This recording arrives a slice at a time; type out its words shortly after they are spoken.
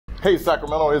Hey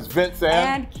Sacramento, it's Vincent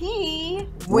and Key.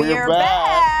 We're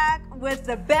back with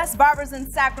the best barbers in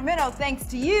Sacramento, thanks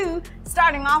to you.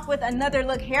 Starting off with Another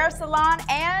Look Hair Salon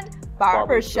and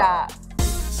Barbershop.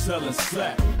 Selling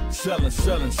slack, selling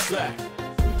slack,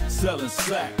 selling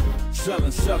slack, selling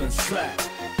slack,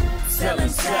 selling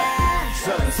slack,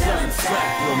 selling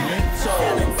Sacramento,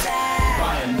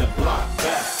 buying the block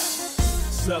back.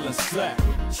 Selling slack,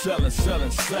 selling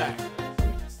slack.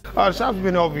 The shop's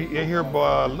been over here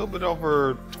a little bit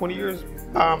over 20 years.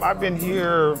 I've been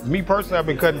here, me personally, I've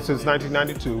been cutting since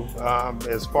 1992.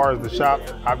 As far as the shop,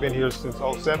 I've been here since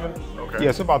 07. Okay.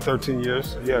 Yeah, it's about 13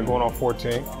 years. Yeah, going on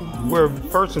 14. We're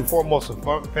first and foremost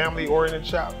a family-oriented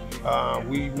shop.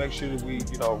 We make sure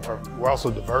that we're also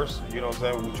diverse, you know what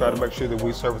I'm saying? We try to make sure that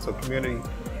we service the community,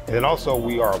 and then also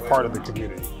we are a part of the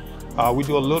community. We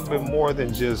do a little bit more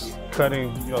than just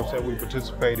cutting, you know what I'm saying? We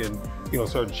participate in,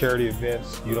 certain charity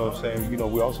events, you know what I'm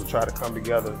saying? We also try to come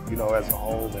together, as a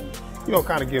whole and,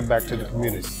 kind of give back to the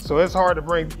community. So it's hard to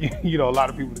bring, a lot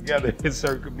of people together in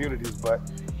certain communities, but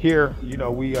here,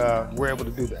 we're able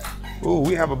to do that. Ooh,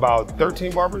 we have about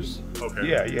 13 barbers. Okay.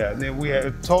 Yeah. And then we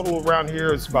have total around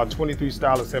here, it's about 23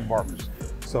 stylists and barbers.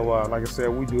 So like I said,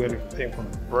 we do anything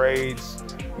from braids,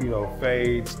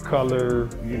 fades, color,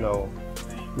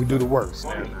 we do the works.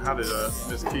 And how did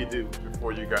Miss Key do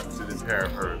before you got to this hair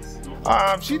of hers?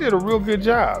 She did a real good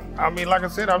job. I mean, like I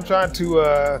said, I'm trying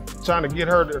to get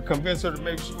her to convince her that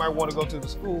maybe she might want to go to the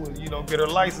school and get her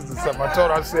license and stuff. I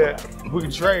told her, I said, we can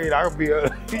trade. I'll be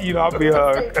a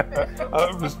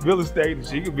real estate, and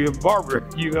she could be a barber.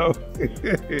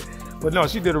 But no,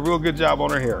 she did a real good job on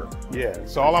her hair. Yeah.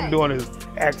 So all I'm doing is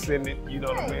accenting it. You know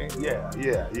what I mean?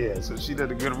 Yeah. So she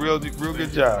did a real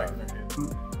good job.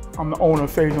 I'm the owner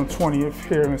of Fadez on 20th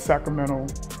here in Sacramento,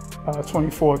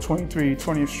 2423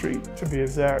 20th Street to be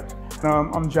exact.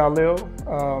 I'm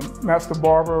Jalil, master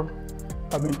barber.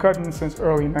 I've been cutting since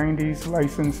early 90s,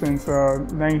 licensed since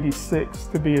 96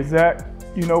 to be exact.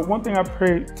 One thing I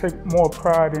take more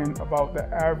pride in about the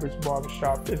average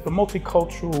barbershop is the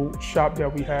multicultural shop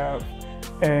that we have,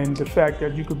 and the fact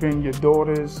that you could bring your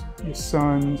daughters, your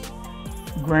sons,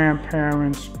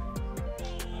 grandparents,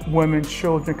 women,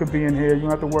 children could be in here. You don't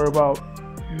have to worry about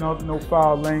no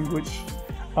foul language.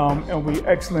 And we're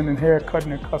excellent in hair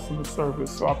cutting and customer service.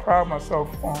 So I pride myself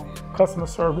on customer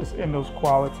service and those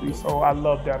qualities. So I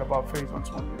love that about Fadez on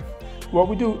 20th. Well,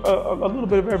 we do a little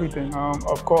bit of everything.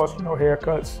 Of course,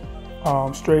 haircuts,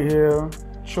 straight hair,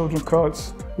 children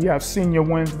cuts. We have senior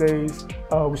Wednesdays.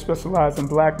 We specialize in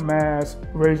black masks,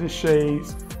 razor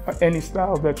shades, any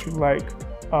style that you like.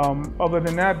 Other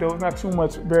than that, there's not too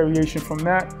much variation from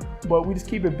that, but we just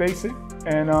keep it basic,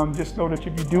 and just know that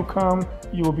if you do come,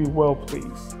 you will be well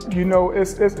pleased.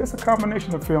 It's a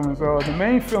combination of feelings. The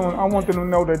main feeling, I want them to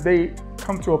know that they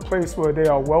come to a place where they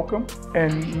are welcome,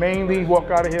 and mainly walk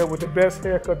out of here with the best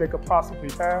haircut they could possibly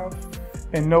have,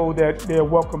 and know that they're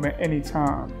welcome at any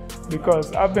time.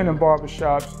 Because I've been in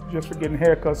barbershops just for getting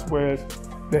haircuts where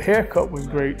the haircut was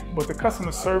great, but the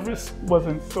customer service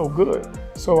wasn't so good.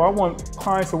 So I want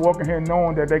clients to walk in here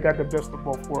knowing that they got the best of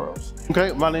both worlds.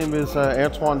 Okay, my name is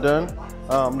Antoine Dunn.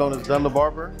 I'm known as Dunn the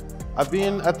Barber. I've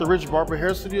been at the Rich Barber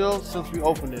Hair Studio since we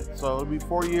opened it, so it'll be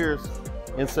 4 years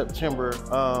in September.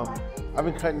 I've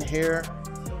been cutting hair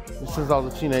since I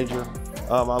was a teenager.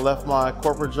 I left my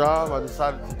corporate job. I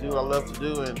decided to do what I love to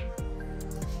do, and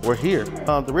we're here.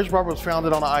 The Rich Barber was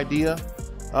founded on an idea.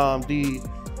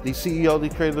 The CEO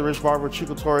that created the Rich Barber,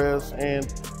 Chico Torres, and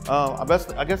I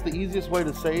guess the easiest way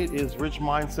to say it is rich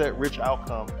mindset, rich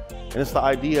outcome. And it's the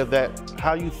idea that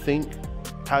how you think,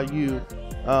 how you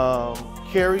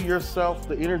carry yourself,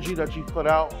 the energy that you put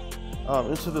out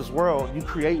into this world, you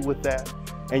create with that,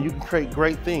 and you can create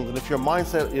great things. And if your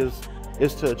mindset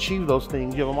is to achieve those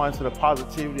things, you have a mindset of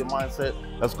positivity, a mindset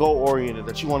that's goal-oriented,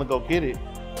 that you want to go get it,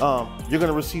 you're going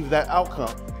to receive that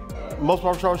outcome. Most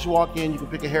barbershops you walk in, you can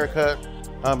pick a haircut,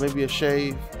 maybe a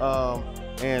shave,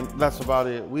 and that's about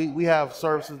it. We have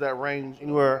services that range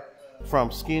anywhere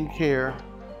from skincare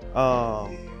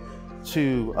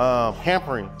to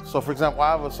pampering. So for example, I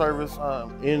have a service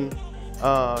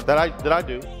that I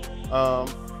do,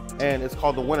 and it's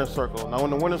called the Winner Circle. Now in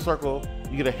the Winner Circle,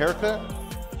 you get a haircut,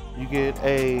 you get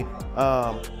a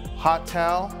hot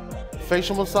towel,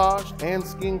 facial massage, and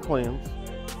skin cleanse,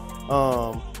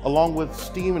 along with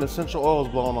steam and essential oils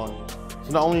blown on you.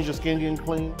 So not only is your skin getting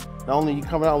clean, not only are you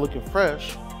coming out looking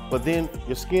fresh, but then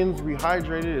your skin's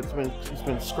rehydrated, it's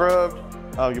been scrubbed,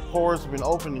 your pores have been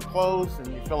opened and closed,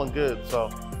 and you're feeling good. So,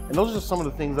 and those are just some of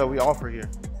the things that we offer here.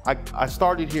 I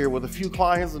started here with a few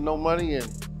clients and no money, and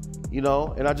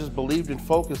I just believed and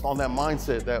focused on that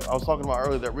mindset that I was talking about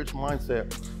earlier, that rich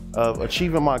mindset. of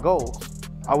achieving my goals.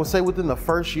 I would say within the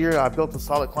first year, I built a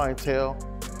solid clientele.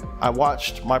 I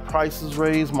watched my prices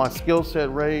raise, my skill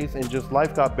set raise, and just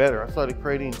life got better. I started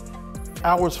creating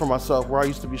hours for myself where I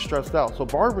used to be stressed out. So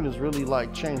barbering has really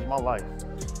like changed my life.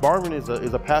 Barbering is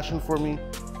a passion for me.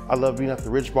 I love being at the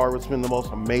Rich Barber. It's been the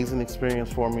most amazing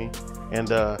experience for me. And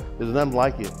there's nothing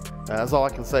like it. That's all I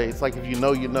can say. It's like if you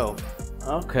know, you know.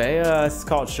 Okay, it's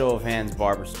called Show of Hands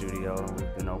Barber Studio.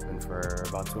 We've been open for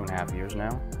about 2.5 years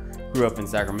now. Grew up in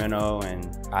Sacramento, and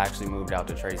I actually moved out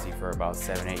to Tracy for about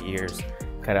 7-8 years.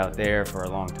 Cut out there for a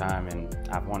long time, and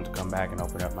I've wanted to come back and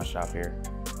open up my shop here.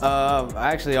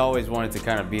 I actually always wanted to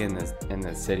kind of be in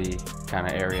the city kind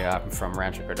of area. I'm from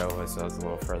Rancho Cordova, so it's a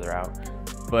little further out.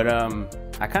 But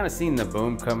I kind of seen the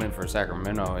boom coming for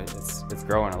Sacramento. It's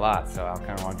growing a lot, so I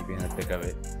kind of wanted to be in the thick of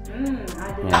it.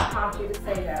 I did not prompt you to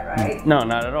say that, right? No,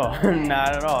 not at all.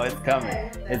 Not at all. It's coming.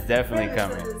 It's definitely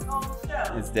coming.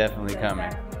 It's definitely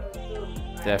coming.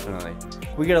 Definitely.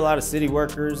 We get a lot of city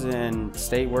workers and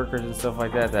state workers and stuff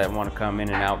like that that want to come in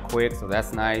and out quick, so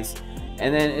that's nice.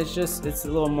 And then it's a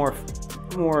little more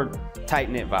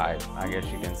tight-knit vibe, I guess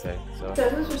you can say. So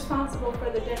who's responsible for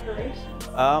the decoration?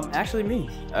 Actually me.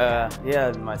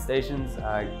 Yeah, my stations,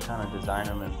 I kind of design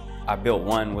them, and I built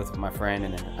one with my friend,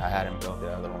 and then I had him build the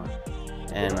other one.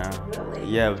 And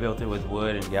yeah, built it with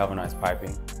wood and galvanized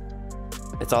piping.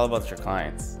 It's all about your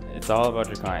clients. It's all about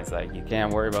your clients. Like, you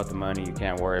can't worry about the money. You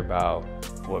can't worry about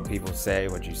what people say,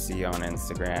 what you see on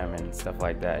Instagram and stuff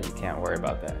like that. You can't worry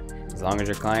about that. As long as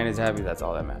your client is happy, that's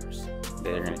all that matters.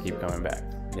 They're gonna keep coming back.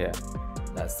 Yeah,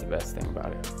 that's the best thing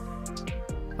about it.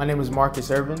 My name is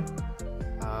Marcus Irvin.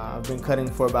 I've been cutting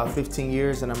for about 15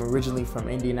 years, and I'm originally from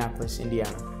Indianapolis,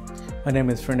 Indiana. My name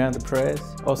is Fernando Perez,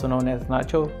 also known as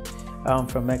Nacho. I'm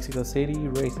from Mexico City,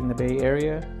 raised in the Bay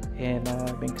Area, and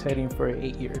I've been cutting for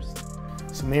 8 years.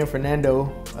 So me and Fernando,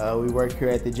 we work here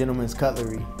at the Gentleman's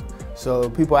Cutlery. So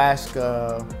people ask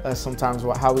us sometimes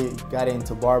how we got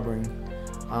into barbering.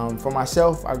 For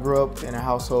myself, I grew up in a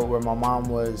household where my mom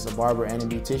was a barber and a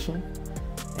beautician,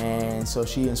 and so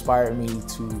she inspired me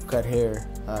to cut hair.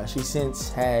 She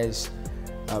since has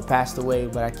passed away,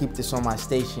 but I keep this on my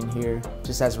station here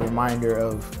just as a reminder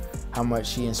of how much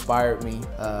she inspired me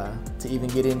to even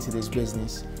get into this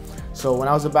business. So when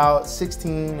I was about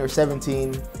 16 or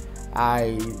 17,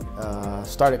 I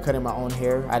started cutting my own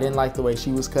hair. I didn't like the way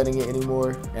she was cutting it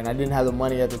anymore, and I didn't have the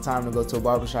money at the time to go to a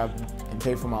barbershop and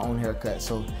pay for my own haircut.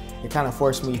 So it kind of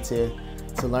forced me to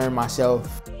learn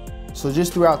myself. So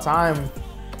just throughout time,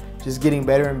 just getting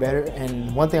better and better.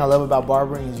 And one thing I love about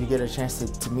barbering is you get a chance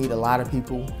to meet a lot of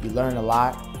people. You learn a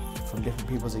lot from different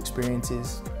people's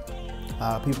experiences.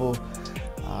 People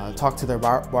talk to their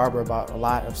barber about a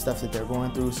lot of stuff that they're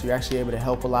going through, so you're actually able to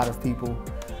help a lot of people.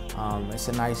 It's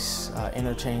a nice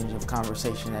interchange of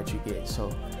conversation that you get.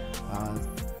 So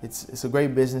it's a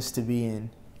great business to be in,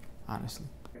 honestly.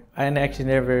 I actually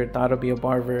never thought I'd be a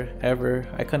barber ever.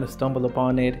 I kind of stumbled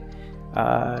upon it.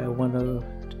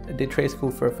 I did trade school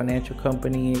for a financial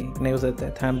company, and it was at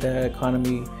that time the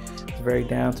economy was very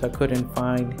down, so I couldn't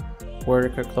find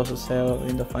work or close to sell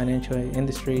in the financial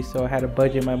industry. So I had to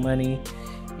budget my money,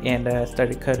 and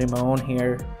started cutting my own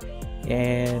hair.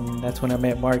 And that's when I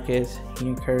met Marcus. He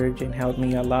encouraged and helped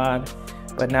me a lot.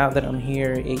 But now that I'm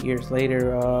here 8 years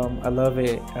later, I love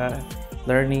it.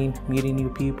 Learning, meeting new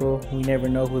people. We never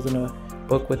know who's gonna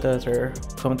book with us or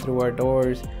come through our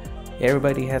doors.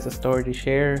 Everybody has a story to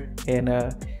share, and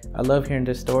I love hearing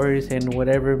the stories, and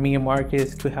whatever me and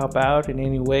Marcus could help out in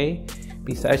any way,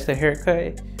 besides the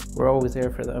haircut, we're always there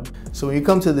for them. So when you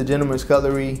come to the Gentleman's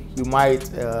Cutlery, you might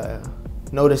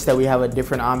notice that we have a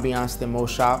different ambiance than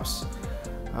most shops.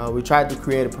 We tried to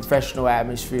create a professional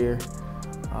atmosphere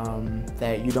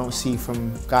that you don't see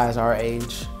from guys our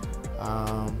age.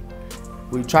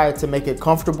 We tried to make it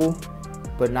comfortable,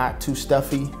 but not too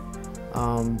stuffy.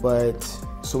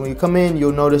 So when you come in,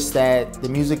 you'll notice that the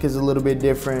music is a little bit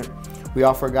different. We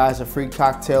offer guys a free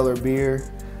cocktail or beer.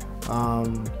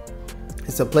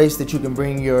 It's a place that you can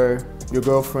bring your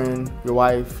girlfriend, your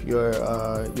wife,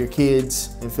 your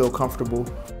kids, and feel comfortable.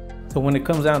 So when it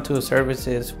comes down to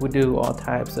services, we do all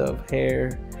types of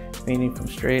hair, meaning from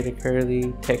straight to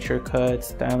curly, texture cuts,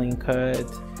 styling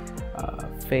cuts,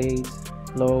 fades,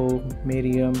 low,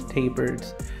 medium, tapered.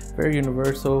 Very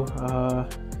universal.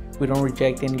 We don't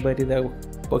reject anybody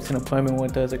that books an appointment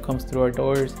with us that comes through our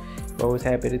doors. We're always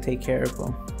happy to take care of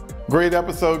them. Great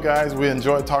episode, guys. We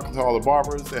enjoyed talking to all the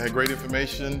barbers. They had great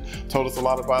information, told us a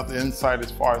lot about the insight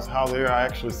as far as how they are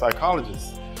actually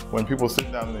psychologists. When people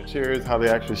sit down in their chairs, how they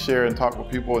actually share and talk with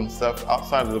people and stuff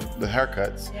outside of the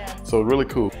haircuts. Yeah. So really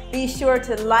cool. Be sure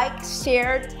to like,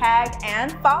 share, tag,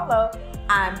 and follow.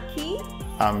 I'm Key.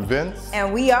 I'm Vince.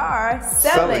 And we are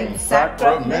Selling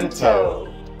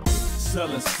Sacramento.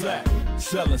 Selling slack,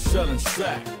 selling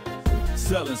slack,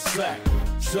 selling slack,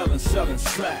 selling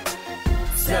slack,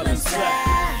 selling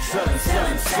slack,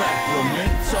 selling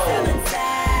Sacramento,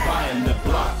 buying the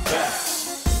block back.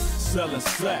 Selling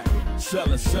slack,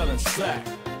 selling slack.